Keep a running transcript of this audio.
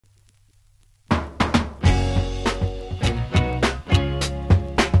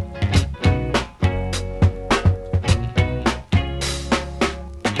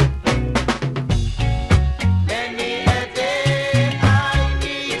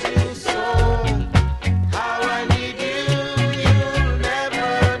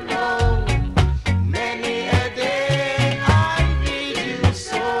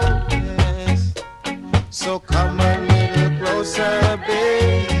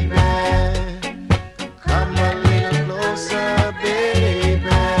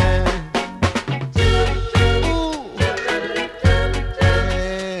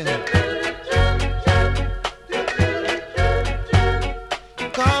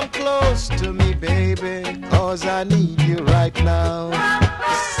close to me, baby, 'cause I need you right now.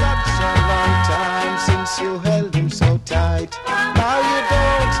 Such a long time since you held him so tight. Now you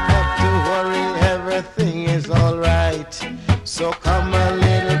don't have to worry, everything is alright. So come a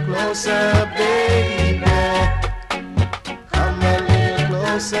little closer, baby. Come a little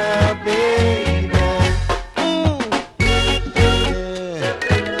closer, baby.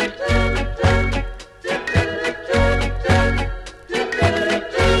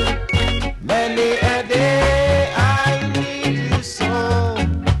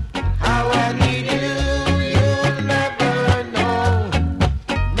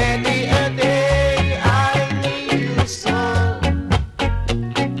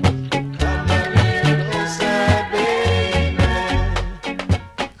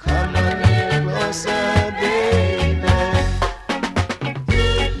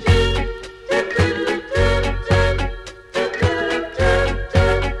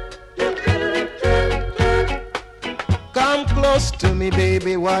 Close to me,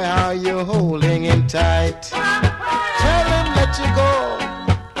 baby, why are you holding him tight? Tell him let you go,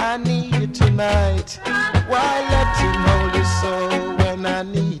 I need you tonight. Why let him hold you so when I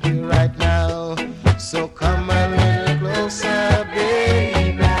need you right now? So come a little closer,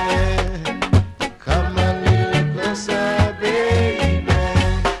 baby. Come a little closer, baby.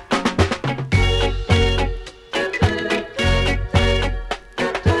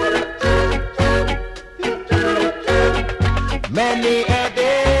 Many a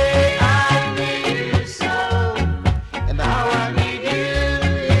day I need you so, and how I need you,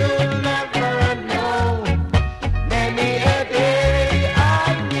 you'll never know. Many a day I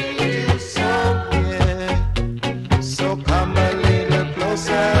need you so, yeah. So come a little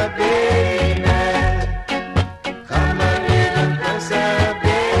closer, baby. Come a little closer,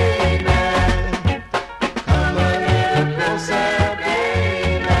 baby. Come a little closer,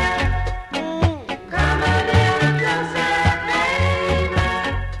 baby.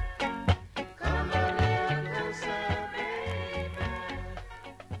 Come a little closer.